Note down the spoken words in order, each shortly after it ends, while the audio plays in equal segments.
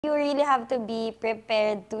You really have to be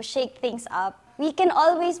prepared to shake things up. We can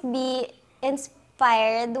always be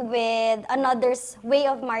inspired with another's way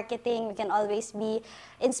of marketing. We can always be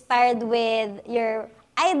inspired with your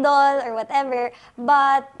idol or whatever,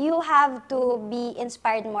 but you have to be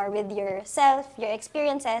inspired more with yourself, your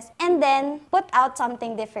experiences, and then put out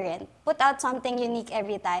something different. Put out something unique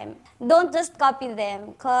every time. Don't just copy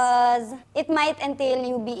them, because it might entail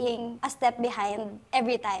you being a step behind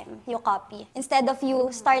every time you copy, instead of you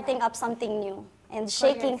starting up something new and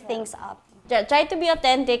shaking things up. Try to be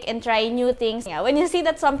authentic and try new things. When you see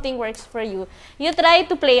that something works for you, you try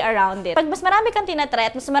to play around it. Pag mas marami kang tinatry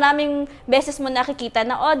at mas maraming beses mo nakikita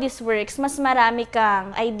na, oh, this works, mas marami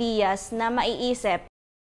kang ideas na maiisip